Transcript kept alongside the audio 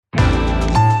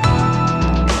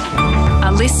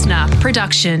listener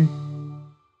production.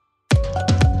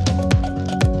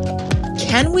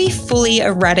 Can we fully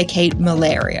eradicate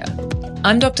malaria?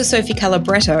 I'm Dr. Sophie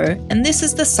Calabretto, and this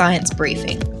is the Science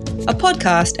Briefing, a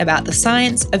podcast about the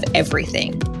science of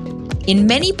everything. In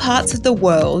many parts of the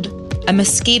world, a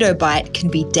mosquito bite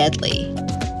can be deadly.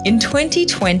 In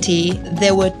 2020,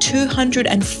 there were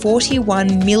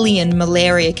 241 million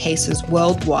malaria cases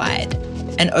worldwide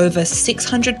and over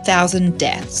 600,000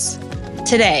 deaths.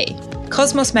 Today,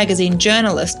 Cosmos magazine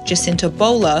journalist Jacinta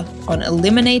Bowler on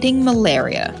eliminating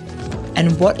malaria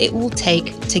and what it will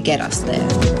take to get us there.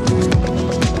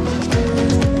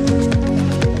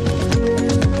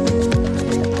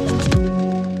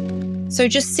 So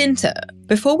Jacinta,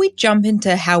 before we jump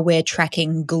into how we're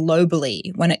tracking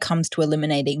globally when it comes to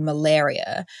eliminating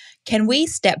malaria, can we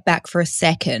step back for a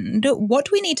second? What do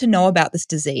we need to know about this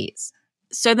disease?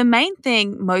 So the main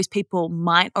thing most people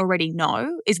might already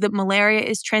know is that malaria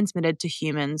is transmitted to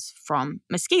humans from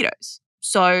mosquitoes.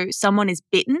 So someone is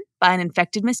bitten by an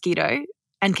infected mosquito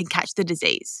and can catch the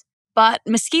disease. But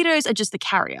mosquitoes are just the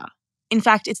carrier. In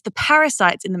fact, it's the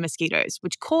parasites in the mosquitoes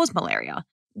which cause malaria.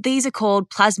 These are called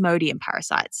Plasmodium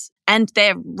parasites, and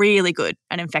they're really good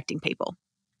at infecting people.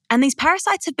 And these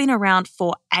parasites have been around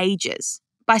for ages.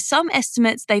 By some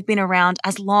estimates, they've been around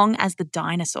as long as the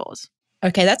dinosaurs.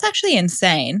 Okay, that's actually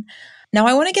insane. Now,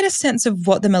 I want to get a sense of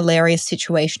what the malaria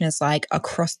situation is like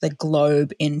across the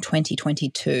globe in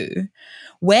 2022.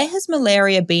 Where has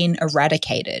malaria been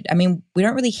eradicated? I mean, we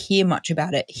don't really hear much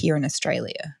about it here in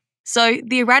Australia. So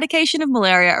the eradication of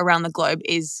malaria around the globe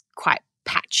is quite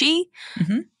patchy.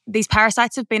 Mm-hmm. These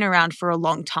parasites have been around for a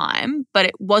long time, but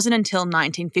it wasn't until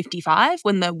 1955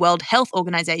 when the World Health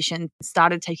Organization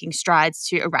started taking strides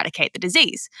to eradicate the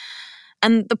disease.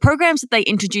 And the programs that they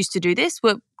introduced to do this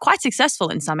were quite successful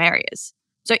in some areas.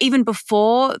 So even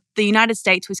before, the United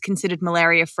States was considered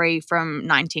malaria-free from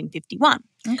 1951.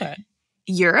 Okay.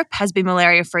 Europe has been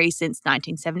malaria-free since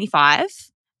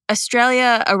 1975.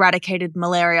 Australia eradicated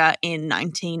malaria in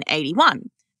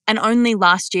 1981. And only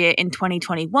last year, in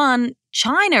 2021,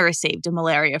 China received a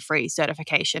malaria-free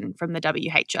certification from the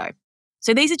WHO.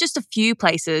 So these are just a few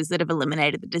places that have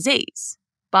eliminated the disease.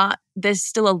 But there's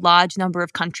still a large number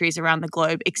of countries around the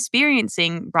globe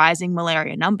experiencing rising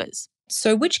malaria numbers.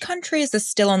 So which countries are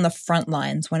still on the front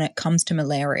lines when it comes to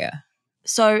malaria?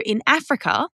 So in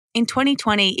Africa, in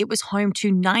 2020, it was home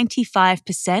to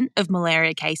 95% of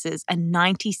malaria cases and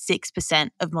 96%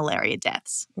 of malaria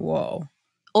deaths. Whoa.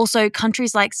 Also,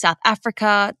 countries like South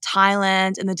Africa,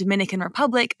 Thailand, and the Dominican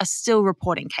Republic are still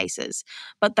reporting cases,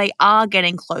 but they are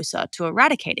getting closer to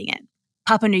eradicating it.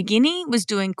 Papua New Guinea was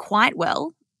doing quite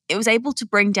well. It was able to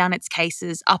bring down its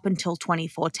cases up until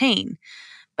 2014.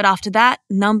 But after that,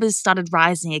 numbers started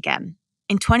rising again.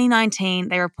 In 2019,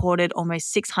 they reported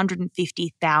almost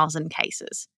 650,000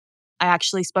 cases. I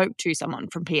actually spoke to someone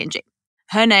from PNG.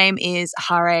 Her name is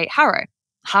Hare Haro.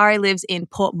 Hare lives in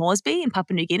Port Moresby in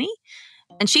Papua New Guinea.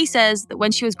 And she says that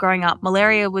when she was growing up,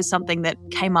 malaria was something that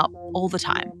came up all the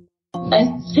time.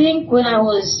 I think when I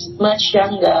was much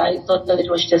younger, I thought that it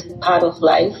was just part of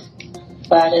life.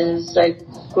 But as I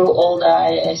grew older,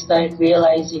 I started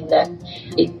realizing that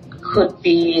it could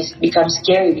become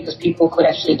scary because people could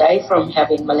actually die from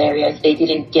having malaria if they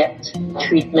didn't get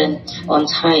treatment on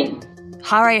time.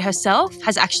 Hare herself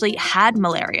has actually had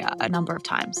malaria a number of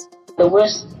times. The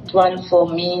worst one for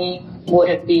me would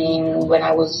have been when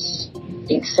I was, I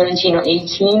think, 17 or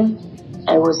 18.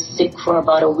 I was sick for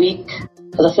about a week.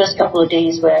 For the first couple of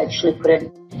days where I actually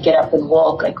couldn't get up and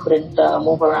walk, I couldn't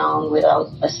move around without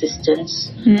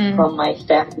assistance from my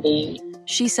family.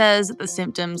 She says that the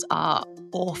symptoms are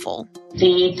awful.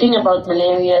 The thing about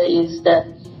malaria is that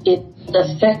it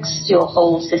affects your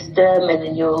whole system, and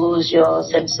then you lose your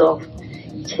sense of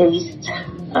taste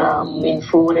in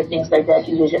food and things like that.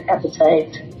 You lose your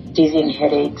appetite, dizzying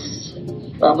headaches.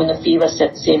 When the fever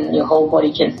sets in, your whole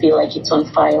body can feel like it's on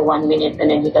fire 1 minute, and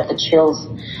then you got the chills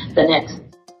the next.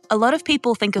 A lot of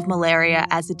people think of malaria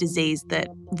as a disease that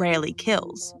rarely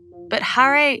kills, but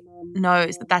Hare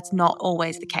knows that that's not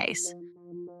always the case.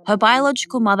 Her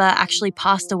biological mother actually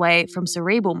passed away from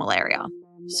cerebral malaria.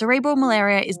 Cerebral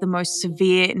malaria is the most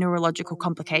severe neurological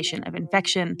complication of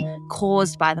infection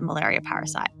caused by the malaria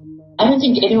parasite. I don't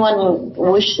think anyone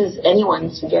wishes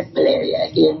anyone to get malaria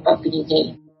here in Papua New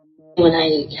Guinea. When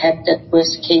I had that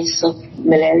worst case of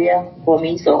malaria for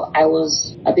me, so I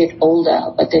was a bit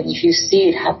older, but then if you see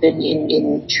it happen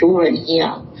in children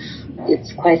here,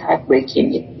 it's quite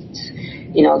heartbreaking.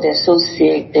 They're so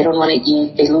sick, they don't want to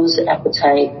eat, they lose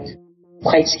appetite,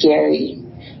 quite scary.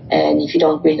 And if you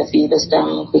don't bring the fevers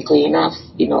down quickly enough,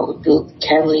 it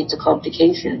can lead to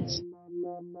complications.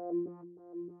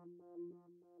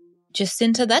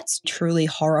 Jacinta, that's truly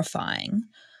horrifying.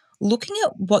 Looking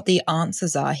at what the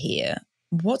answers are here,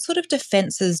 what sort of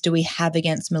defences do we have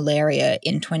against malaria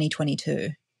in 2022?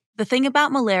 The thing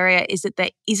about malaria is that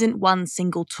there isn't one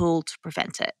single tool to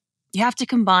prevent it. You have to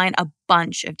combine a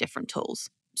bunch of different tools.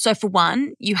 So for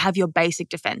one, you have your basic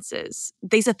defences.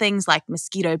 These are things like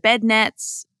mosquito bed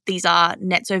nets. These are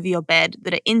nets over your bed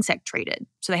that are insect treated,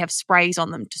 so they have sprays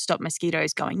on them to stop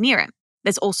mosquitoes going near it.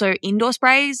 There's also indoor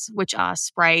sprays, which are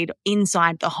sprayed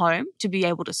inside the home to be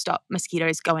able to stop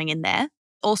mosquitoes going in there.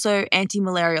 Also,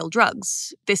 anti-malarial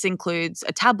drugs. This includes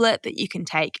a tablet that you can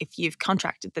take if you've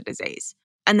contracted the disease.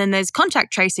 And then there's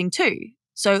contact tracing too.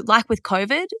 So like with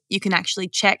COVID, you can actually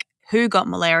check who got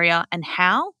malaria and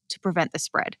how to prevent the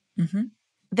spread. Mm-hmm.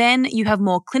 Then you have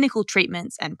more clinical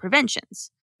treatments and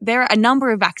preventions. There are a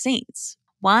number of vaccines.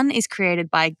 One is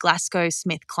created by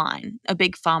GlaxoSmithKline, a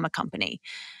big pharma company,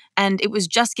 and it was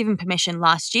just given permission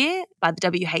last year by the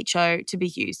WHO to be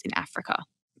used in Africa.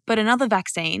 But another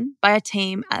vaccine by a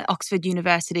team at Oxford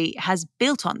University has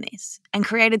built on this and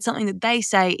created something that they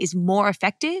say is more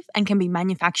effective and can be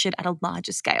manufactured at a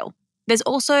larger scale. There's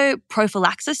also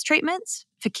prophylaxis treatments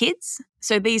for kids.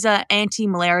 So these are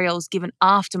anti-malarials given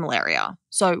after malaria,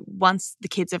 so once the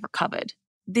kids have recovered.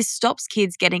 This stops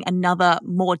kids getting another,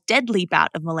 more deadly bout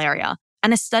of malaria,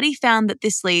 and a study found that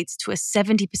this leads to a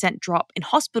 70% drop in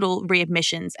hospital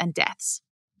readmissions and deaths.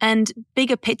 And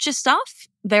bigger picture stuff,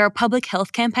 there are public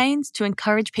health campaigns to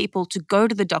encourage people to go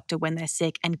to the doctor when they're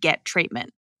sick and get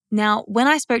treatment. Now, when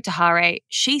I spoke to Hare,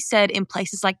 she said in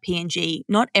places like PNG,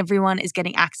 not everyone is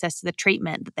getting access to the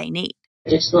treatment that they need.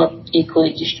 It's not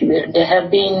equally distributed. There have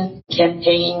been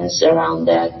campaigns around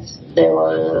that. There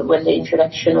were, when the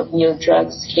introduction of new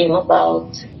drugs came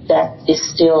about, that is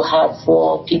still hard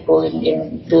for people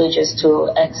in villages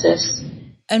to access.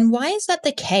 And why is that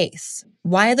the case?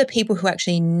 Why are the people who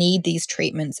actually need these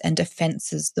treatments and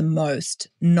defences the most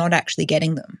not actually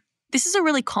getting them? This is a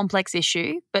really complex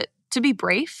issue, but to be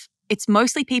brief, it's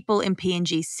mostly people in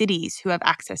PNG cities who have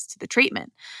access to the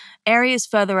treatment. Areas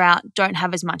further out don't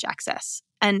have as much access,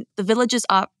 and the villages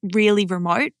are really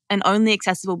remote and only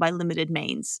accessible by limited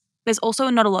means. There's also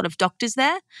not a lot of doctors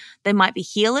there. There might be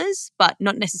healers, but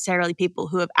not necessarily people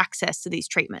who have access to these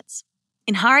treatments.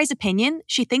 In Hare's opinion,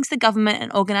 she thinks the government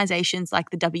and organisations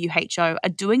like the WHO are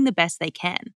doing the best they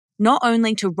can, not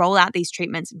only to roll out these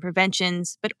treatments and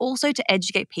preventions, but also to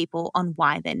educate people on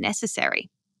why they're necessary.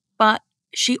 But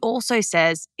she also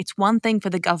says it's one thing for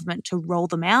the government to roll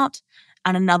them out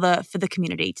and another for the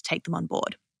community to take them on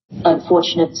board.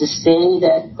 Unfortunate to say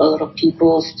that a lot of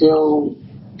people still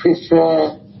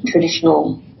prefer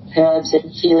traditional herbs and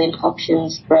healing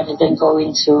options rather than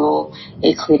going to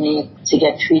a clinic to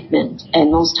get treatment.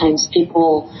 And most times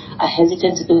people are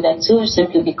hesitant to do that too,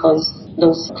 simply because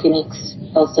those clinics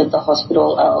outside the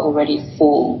hospital are already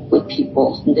full with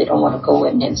people and they don't want to go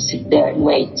in and sit there and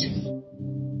wait.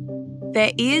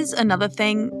 There is another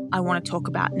thing I want to talk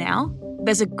about now.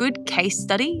 There's a good case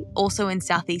study also in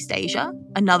Southeast Asia,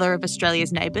 another of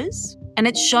Australia's neighbours, and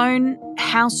it's shown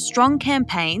how strong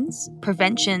campaigns,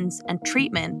 preventions and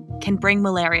treatment can bring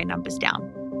malaria numbers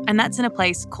down. And that's in a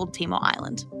place called Timor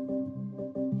Island.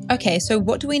 Okay, so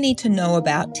what do we need to know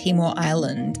about Timor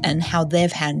Island and how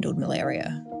they've handled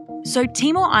malaria? So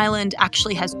Timor Island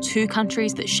actually has two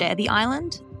countries that share the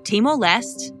island,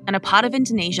 Timor-Leste and a part of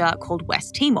Indonesia called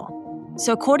West Timor.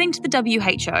 So according to the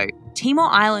WHO, Timor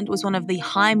Island was one of the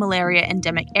high malaria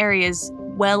endemic areas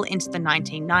well into the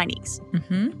 1990s.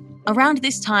 Mm-hmm. Around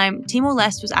this time,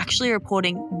 Timor-Leste was actually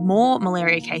reporting more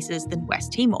malaria cases than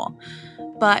West Timor.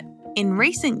 But in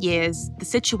recent years, the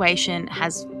situation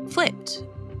has flipped,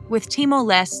 with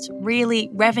Timor-Leste really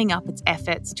revving up its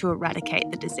efforts to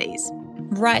eradicate the disease.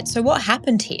 Right, so what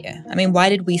happened here? I mean, why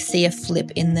did we see a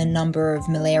flip in the number of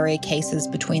malaria cases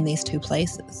between these two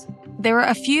places? There are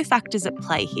a few factors at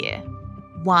play here.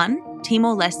 One,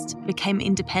 Timor-Leste became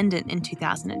independent in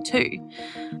 2002.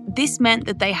 This meant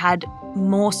that they had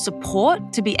more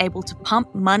support to be able to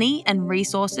pump money and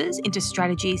resources into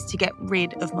strategies to get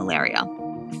rid of malaria.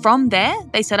 From there,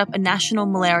 they set up a national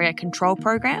malaria control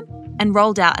program and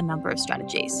rolled out a number of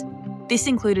strategies. This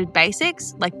included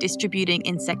basics like distributing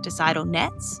insecticidal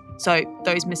nets, so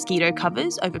those mosquito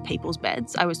covers over people's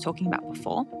beds I was talking about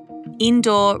before,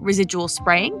 indoor residual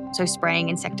spraying, so spraying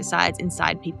insecticides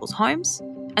inside people's homes,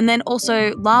 and then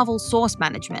also larval source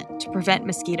management to prevent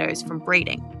mosquitoes from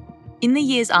breeding. In the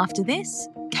years after this,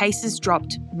 cases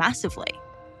dropped massively,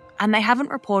 and they haven't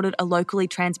reported a locally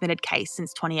transmitted case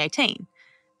since 2018.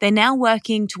 They're now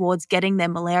working towards getting their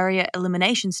malaria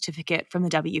elimination certificate from the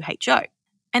WHO.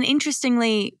 And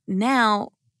interestingly,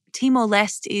 now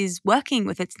Timor-Leste is working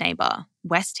with its neighbour,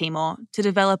 West Timor, to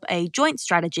develop a joint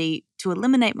strategy to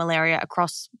eliminate malaria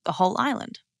across the whole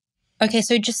island. Okay,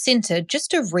 so Jacinta,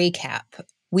 just to recap,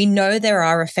 we know there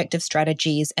are effective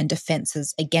strategies and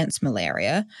defences against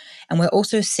malaria, and we're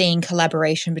also seeing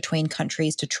collaboration between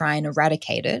countries to try and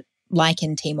eradicate it, like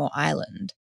in Timor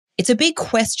Island. It's a big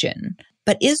question,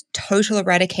 but is total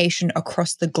eradication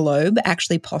across the globe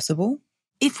actually possible?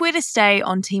 If we're to stay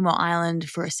on Timor Island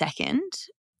for a second,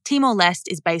 Timor-Leste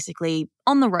is basically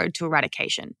on the road to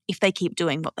eradication if they keep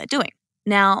doing what they're doing.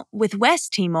 Now, with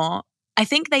West Timor, I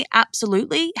think they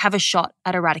absolutely have a shot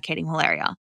at eradicating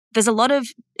malaria. There's a lot of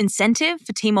incentive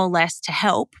for Timor-Leste to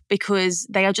help because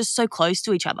they are just so close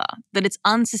to each other that it's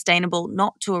unsustainable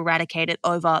not to eradicate it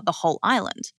over the whole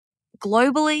island.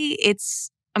 Globally, it's,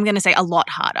 I'm going to say, a lot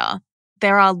harder.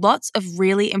 There are lots of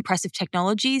really impressive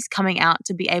technologies coming out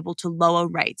to be able to lower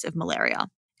rates of malaria.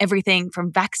 Everything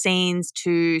from vaccines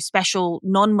to special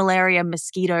non-malaria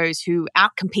mosquitoes who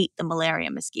outcompete the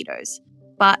malaria mosquitoes.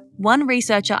 But one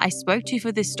researcher I spoke to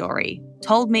for this story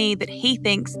told me that he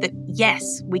thinks that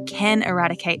yes, we can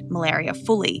eradicate malaria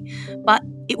fully, but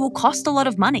it will cost a lot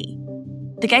of money.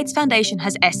 The Gates Foundation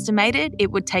has estimated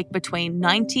it would take between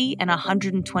 $90 and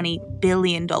 $120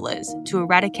 billion to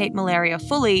eradicate malaria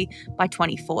fully by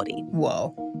 2040.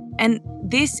 Whoa. And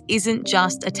this isn't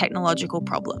just a technological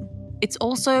problem. It's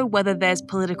also whether there's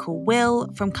political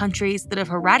will from countries that have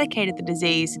eradicated the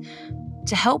disease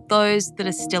to help those that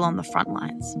are still on the front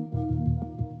lines.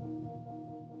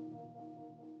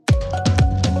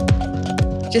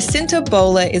 Jacinta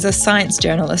Bowler is a science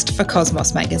journalist for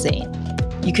Cosmos magazine.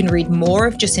 You can read more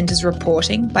of Jacinta's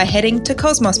reporting by heading to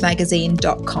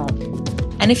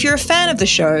cosmosmagazine.com. And if you're a fan of the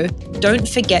show, don't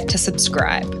forget to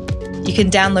subscribe. You can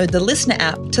download the Listener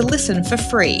app to listen for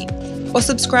free, or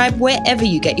subscribe wherever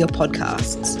you get your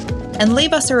podcasts. And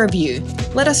leave us a review.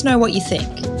 Let us know what you think.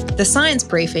 The Science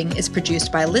Briefing is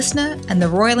produced by Listener and the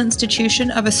Royal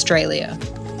Institution of Australia.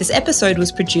 This episode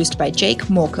was produced by Jake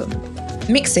Morecambe.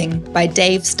 Mixing by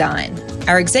Dave Stein.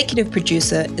 Our executive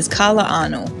producer is Carla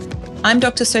Arnold. I'm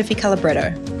Dr. Sophie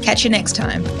Calabretto. Catch you next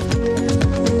time.